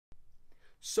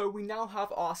So we now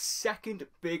have our second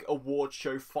big award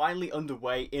show finally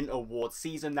underway in award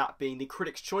season, that being the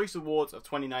Critics' Choice Awards of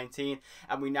 2019,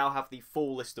 and we now have the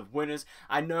full list of winners.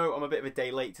 I know I'm a bit of a day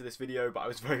late to this video, but I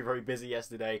was very busy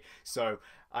yesterday, so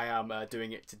I am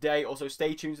doing it today. Also,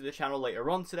 stay tuned to the channel later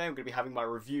on today. I'm going to be having my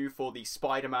review for the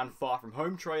Spider-Man Far From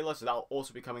Home trailer, so that'll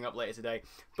also be coming up later today.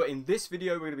 But in this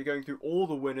video, we're going to be going through all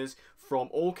the winners from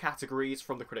all categories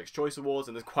from the Critics' Choice Awards,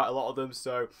 and there's quite a lot of them,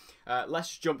 so let's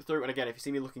just jump through. And again, if you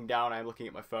see me looking down, I'm looking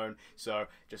at my phone, so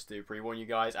just to pre-warn you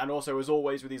guys. And also, as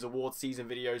always with these awards season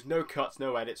videos, no cuts,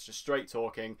 no edits, just straight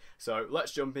talking. So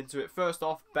let's jump into it. First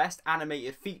off, Best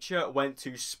Animated Feature went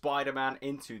to Spider-Man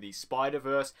Into the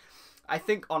Spider-Verse. I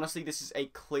think, honestly, this is a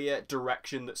clear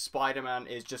direction that Spider-Man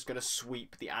is just going to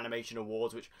sweep the animation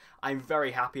awards, which I'm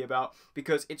very happy about,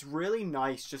 because it's really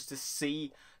nice just to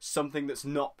see something that's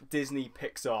not Disney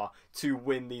Pixar to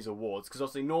win these awards. Because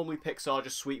obviously, normally Pixar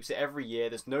just sweeps it every year.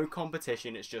 There's no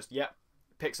competition. It's just, yep,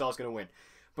 Pixar's going to win.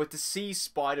 But to see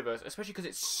Spider-Verse, especially because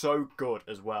it's so good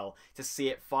as well, to see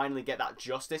it finally get that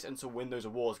justice and to win those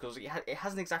awards, because it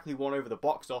hasn't exactly won over the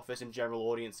box office and general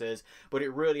audiences, but it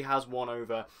really has won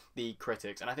over the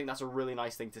critics, and I think that's a really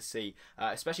nice thing to see,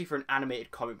 especially for an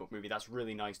animated comic book movie. That's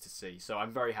really nice to see, so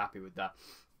I'm very happy with that.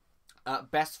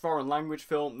 Best Foreign Language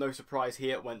Film, no surprise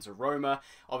here, it went to Roma.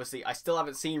 Obviously, I still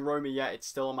haven't seen Roma yet. It's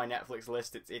still on my Netflix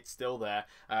list. It's still there.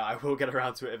 I will get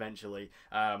around to it eventually.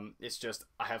 It's just,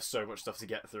 I have so much stuff to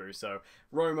get through. So,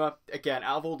 Roma, again,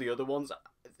 out of all the other ones,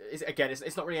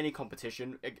 it's not really any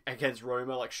competition against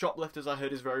Roma. Like, Shoplifters, I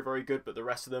heard, is very good, but the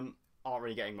rest of them aren't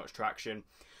really getting much traction.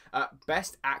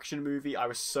 Best Action Movie, I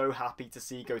was so happy to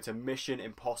see go to Mission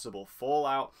Impossible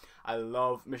Fallout. I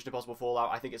love Mission Impossible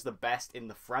Fallout. I think it's the best in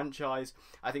the franchise.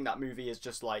 I think that movie is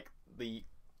just like the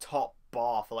top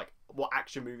bar for like what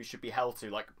action movies should be held to.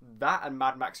 Like that and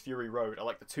Mad Max Fury Road are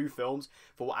like the two films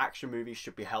for what action movies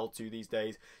should be held to these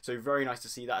days. So very nice to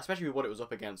see that, especially with what it was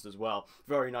up against as well.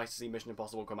 Very nice to see Mission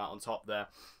Impossible come out on top there.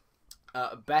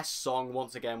 Best Song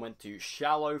once again went to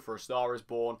Shallow for A Star Is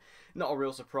Born. Not a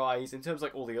real surprise. In terms of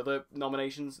like all the other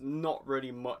nominations, not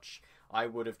really much I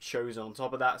would have chosen on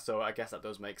top of that, so I guess that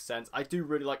does make sense. I do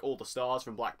really like All the Stars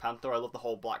from Black Panther. I love the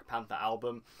whole Black Panther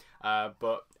album,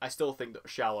 but I still think that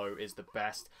Shallow is the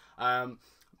best.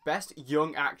 Best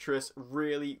Young Actress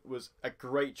really was a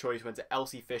great choice. Went to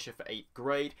Elsie Fisher for 8th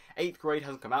Grade. 8th Grade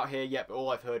hasn't come out here yet, but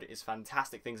all I've heard is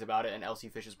fantastic things about it, and Elsie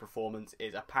Fisher's performance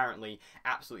is apparently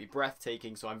absolutely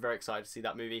breathtaking, so I'm very excited to see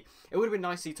that movie. It would have been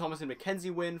nice to see Thomasin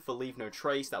McKenzie win for Leave No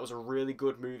Trace. That was a really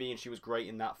good movie, and she was great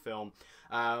in that film.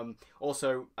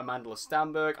 Also, Amanda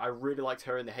Stenberg, I really liked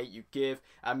her in The Hate U Give,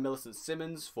 and Millicent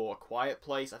Simmons for A Quiet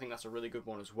Place. I think that's a really good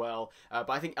one as well,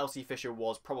 but I think Elsie Fisher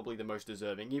was probably the most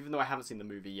deserving, even though I haven't seen the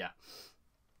movie yet.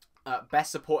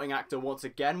 Best Supporting Actor once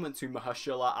again went to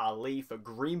Mahershala Ali for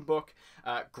Green Book.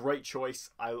 Great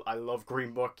choice. I love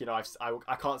Green Book. You know,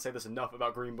 I can't say this enough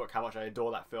about Green Book, how much I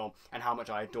adore that film and how much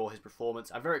I adore his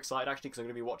performance. I'm very excited actually because I'm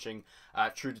going to be watching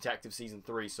True Detective Season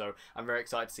 3, so I'm very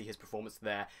excited to see his performance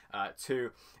there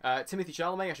too. Timothy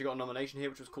Chalamet actually got a nomination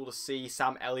here, which was cool to see.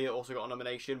 Sam Elliott also got a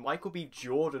nomination. Michael B.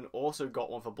 Jordan also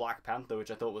got one for Black Panther, which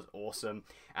I thought was awesome.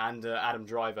 And Adam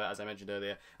Driver, as I mentioned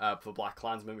earlier, for Black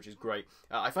Klansman, which is great.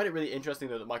 I find it really interesting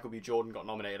though that Michael B. Jordan got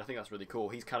nominated. I think that's really cool.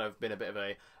 He's kind of been a bit of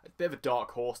a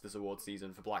dark horse this award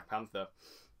season for Black Panther.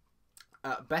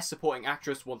 Best Supporting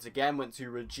Actress once again went to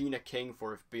Regina King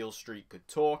for If Beale Street Could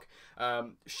Talk.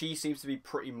 She seems to be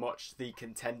pretty much the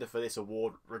contender for this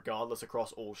award regardless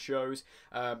across all shows,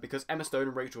 because Emma Stone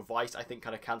and Rachel Weisz I think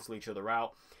kind of cancel each other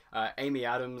out. Amy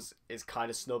Adams is kind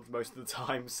of snubbed most of the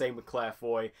time, same with Claire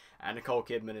Foy, and Nicole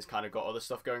Kidman has kind of got other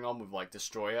stuff going on with like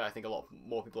Destroyer. I think a lot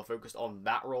more people are focused on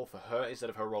that role for her instead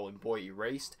of her role in Boy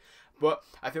Erased. But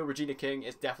I feel Regina King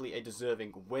is definitely a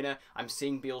deserving winner. I'm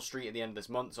seeing Beale Street at the end of this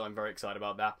month, so I'm very excited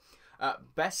about that.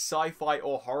 Best Sci-Fi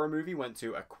or Horror Movie went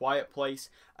to A Quiet Place.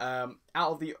 Out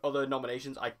of the other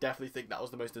nominations, I definitely think that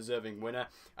was the most deserving winner.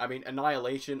 I mean,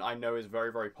 Annihilation I know is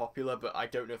very popular, but I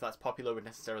don't know if that's popular with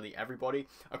necessarily everybody.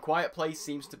 A Quiet Place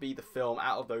seems to be the film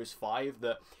out of those 5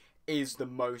 that is the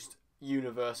most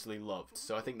universally loved,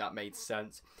 so I think that made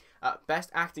sense.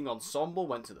 Best Acting Ensemble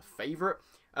went to The Favourite.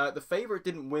 The Favourite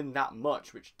didn't win that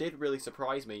much, which did really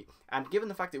surprise me, and given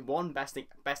the fact it won Best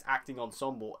Acting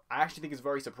Ensemble, I actually think it's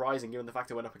very surprising given the fact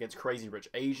it went up against Crazy Rich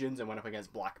Asians and went up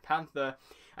against Black Panther,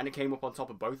 and it came up on top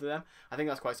of both of them. I think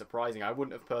that's quite surprising. I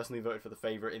wouldn't have personally voted for The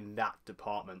Favourite in that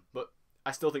department, but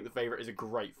I still think The Favourite is a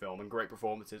great film and great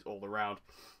performances all around.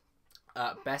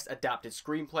 Best Adapted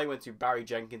Screenplay went to Barry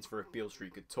Jenkins for If Beale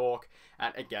Street Could Talk,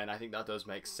 and again, I think that does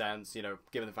make sense, you know,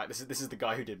 given the fact this is the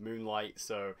guy who did Moonlight,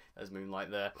 so there's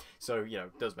Moonlight there, so, you know,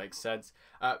 it does make sense.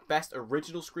 Best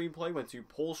Original Screenplay went to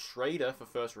Paul Schrader for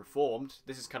First Reformed.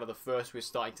 This is kind of the first we're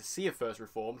starting to see a First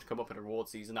Reformed come up in award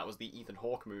season. That was the Ethan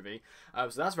Hawke movie, so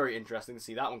that's very interesting to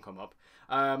see that one come up.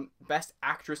 Best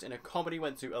Actress in a Comedy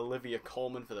went to Olivia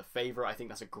Colman for The Favourite. I think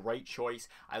that's a great choice.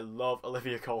 I love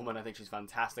Olivia Colman. I think she's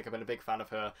fantastic. I've been a big fan of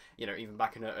her, you know, even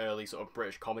back in her early sort of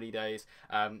British comedy days.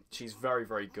 She's very,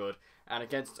 very good. And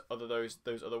against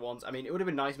those other ones, I mean, it would have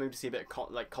been nice maybe to see a bit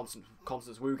of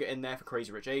Constance Wu get in there for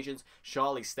Crazy Rich Asians.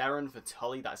 Charlize Theron for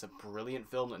Tully. That's a brilliant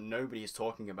film that nobody is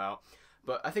talking about.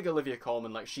 But I think Olivia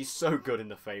Colman, like, she's so good in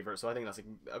The Favourite, so I think that's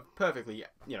a perfectly,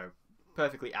 you know,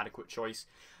 perfectly adequate choice.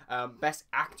 Best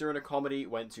Actor in a Comedy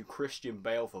went to Christian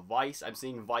Bale for Vice. I'm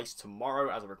seeing Vice tomorrow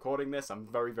as I'm recording this. I'm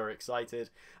very, very excited.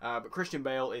 But Christian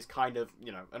Bale is kind of,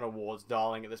 you know, an awards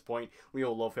darling at this point. We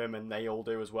all love him, and they all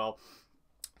do as well.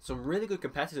 Some really good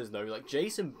competitors, though. Like,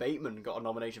 Jason Bateman got a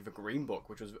nomination for Green Book,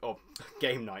 which was... Oh,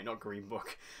 Game Night, not Green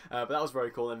Book. But that was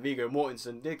very cool. And Viggo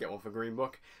Mortensen did get one for Green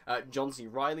Book. John C.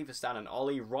 Reilly for Stan and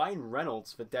Ollie. Ryan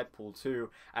Reynolds for Deadpool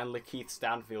 2. And Lakeith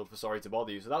Stanfield for Sorry to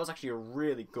Bother You. So that was actually a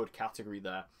really good category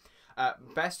there.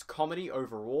 Best Comedy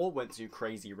overall went to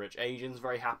Crazy Rich Asians.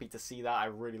 Very happy to see that. I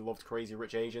really loved Crazy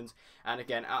Rich Asians. And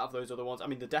again, out of those other ones, I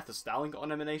mean, The Death of Stalin got a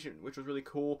nomination, which was really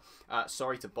cool.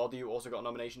 Sorry to Bother You also got a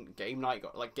nomination. Game Night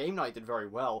did very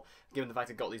well. Given the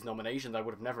fact it got these nominations, I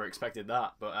would have never expected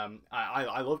that. But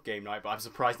I love Game Night, but I'm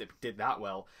surprised it did that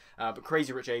well. But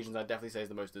Crazy Rich Asians, I'd definitely say, is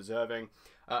the most deserving.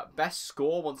 Best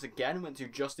Score, once again, went to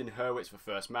Justin Hurwitz for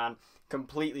First Man.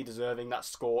 Completely deserving. That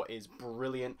score is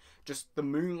brilliant. Just the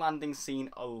moon landing scene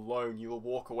alone, you will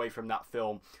walk away from that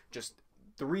film. Just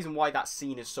the reason why that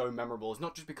scene is so memorable is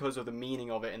not just because of the meaning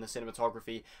of it in the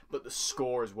cinematography, but the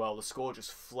score as well. The score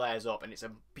just flares up, and it's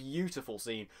a beautiful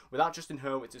scene. Without Justin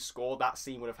Hurwitz's score, that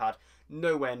scene would have had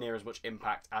nowhere near as much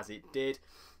impact as it did.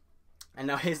 And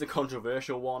now here's the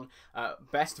controversial one.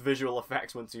 Best Visual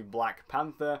Effects went to Black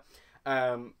Panther.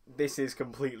 This is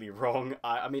completely wrong.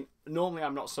 I mean, normally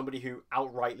I'm not somebody who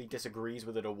outrightly disagrees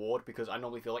with an award because I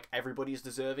normally feel like everybody is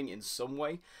deserving in some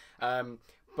way.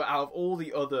 But out of all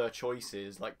the other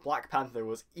choices, like, Black Panther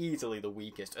was easily the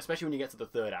weakest, especially when you get to the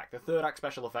third act. The third act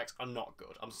special effects are not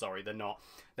good. I'm sorry, they're not.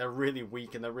 They're really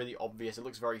weak and they're really obvious. It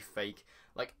looks very fake.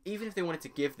 Like, even if they wanted to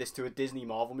give this to a Disney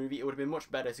Marvel movie, it would have been much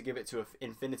better to give it to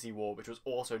Infinity War, which was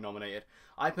also nominated.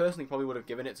 I personally probably would have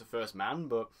given it to First Man,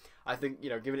 but I think, you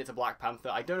know, giving it to Black Panther,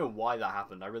 I don't know why that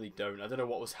happened. I really don't. I don't know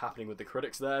what was happening with the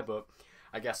critics there, but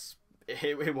I guess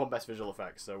it won Best Visual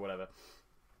Effects, so whatever.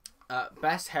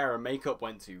 Best Hair and Makeup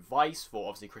went to Vice for,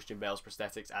 obviously, Christian Bale's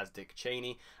prosthetics as Dick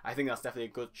Cheney. I think that's definitely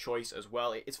a good choice as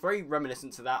well. It's very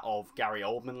reminiscent to that of Gary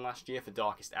Oldman last year for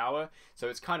Darkest Hour, so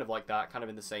it's kind of like that, kind of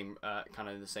in the same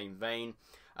vein.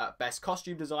 Best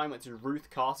Costume Design went to Ruth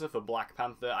Carter for Black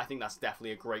Panther. I think that's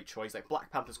definitely a great choice. Like,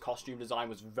 Black Panther's costume design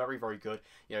was very, very good.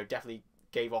 You know, definitely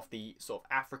gave off the sort of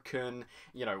African,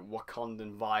 you know,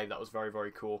 Wakandan vibe. That was very,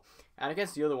 very cool. And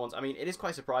against the other ones, I mean, it is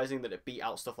quite surprising that it beat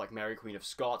out stuff like Mary Queen of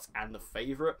Scots and The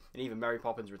Favourite, and even Mary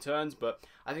Poppins Returns, but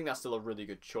I think that's still a really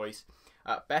good choice.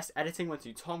 Best Editing went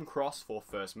to Tom Cross for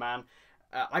First Man.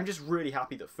 I'm just really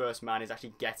happy that First Man is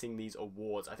actually getting these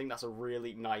awards. I think that's a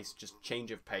really nice just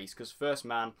change of pace, because First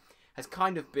Man has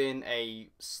kind of been a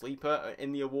sleeper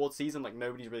in the award season. Like,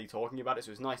 nobody's really talking about it,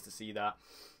 so it's nice to see that.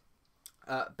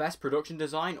 Best Production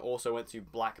Design also went to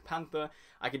Black Panther.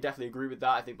 I could definitely agree with that.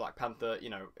 I think Black Panther, you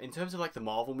know, in terms of like the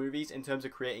Marvel movies, in terms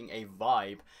of creating a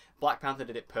vibe, Black Panther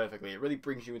did it perfectly. It really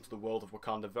brings you into the world of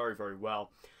Wakanda very, very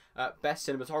well. Best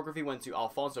Cinematography went to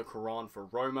Alfonso Cuarón for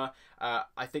Roma.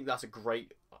 I think that's a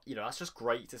great, you know, that's just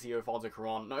great to see Alfonso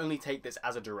Cuarón not only take this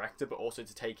as a director, but also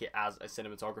to take it as a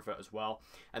cinematographer as well.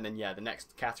 And then, yeah, the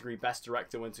next category, Best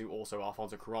Director, went to also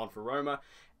Alfonso Cuarón for Roma.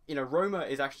 You know, Roma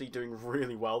is actually doing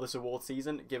really well this award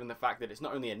season, given the fact that it's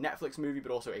not only a Netflix movie,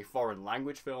 but also a foreign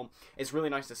language film. It's really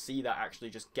nice to see that actually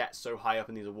just get so high up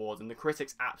in these awards, and the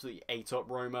critics absolutely ate up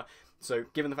Roma. So,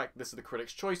 given the fact that this is the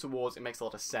Critics' Choice Awards, it makes a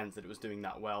lot of sense that it was doing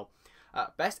that well.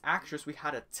 Best Actress, we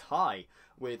had a tie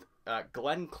with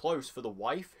Glenn Close for The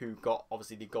Wife, who got,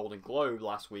 obviously, the Golden Globe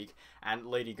last week, and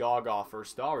Lady Gaga for A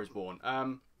Star Is Born.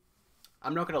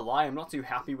 I'm not going to lie, I'm not too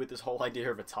happy with this whole idea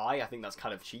of a tie. I think that's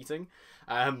kind of cheating.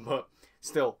 But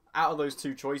still, out of those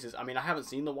two choices, I mean, I haven't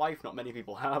seen The Wife, not many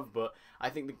people have, but I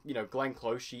think, you know, Glenn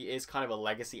Close, she is kind of a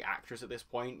legacy actress at this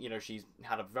point. You know, she's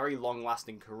had a very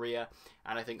long-lasting career,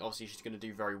 and I think, obviously, she's going to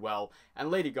do very well. And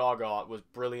Lady Gaga was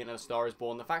brilliant in A Star is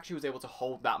Born. The fact she was able to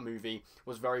hold that movie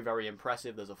was very, very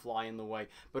impressive. There's a fly in the way.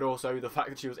 But also, the fact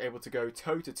that she was able to go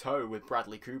toe-to-toe with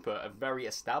Bradley Cooper, a very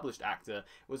established actor,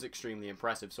 was extremely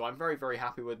impressive. So I'm very, very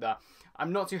happy with that.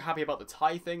 I'm not too happy about the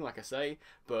tie thing, like I say,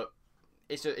 but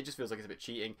it just feels like it's a bit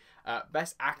cheating.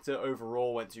 Best actor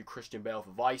overall went to Christian Bale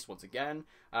for Vice once again.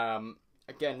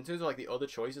 Again, in terms of like the other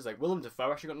choices, like Willem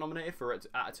Dafoe actually got nominated for At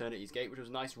Eternity's Gate, which was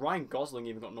nice. Ryan Gosling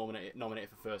even got nominated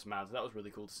for First Man, so that was really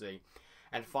cool to see.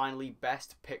 And finally,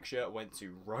 Best Picture went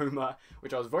to Roma,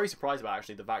 which I was very surprised about,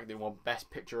 actually, the fact that it won Best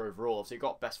Picture overall. So it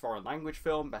got Best Foreign Language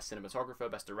Film, Best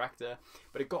Cinematographer, Best Director,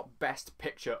 but it got Best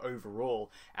Picture overall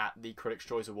at the Critics'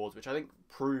 Choice Awards, which I think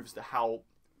proves how,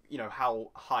 you know,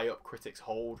 how high up critics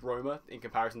hold Roma in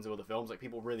comparison to other films. Like,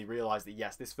 people really realise that,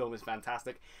 yes, this film is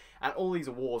fantastic, and all these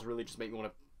awards really just make me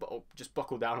want to just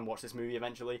buckle down and watch this movie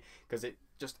eventually, because it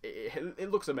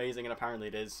looks amazing, and apparently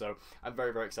it is. So I'm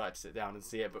very, very excited to sit down and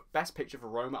see it. But Best Picture for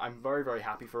Roma, I'm very, very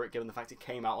happy for it, given the fact it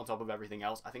came out on top of everything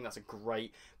else. I think that's a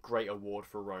great award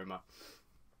for Roma.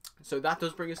 So that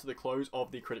does bring us to the close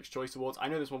of the Critics' Choice Awards. I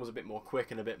know this one was a bit more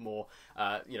quick and a bit more,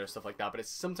 you know, stuff like that. But it's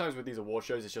sometimes with these award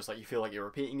shows, it's just like you feel like you're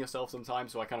repeating yourself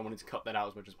sometimes. So I kind of wanted to cut that out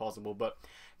as much as possible. But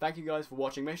thank you guys for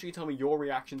watching. Make sure you tell me your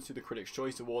reactions to the Critics'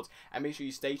 Choice Awards. And make sure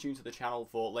you stay tuned to the channel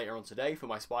for later on today for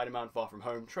my Spider-Man Far From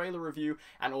Home trailer review.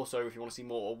 And also, if you want to see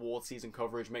more award season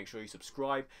coverage, make sure you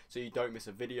subscribe so you don't miss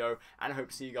a video. And I hope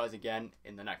to see you guys again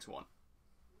in the next one.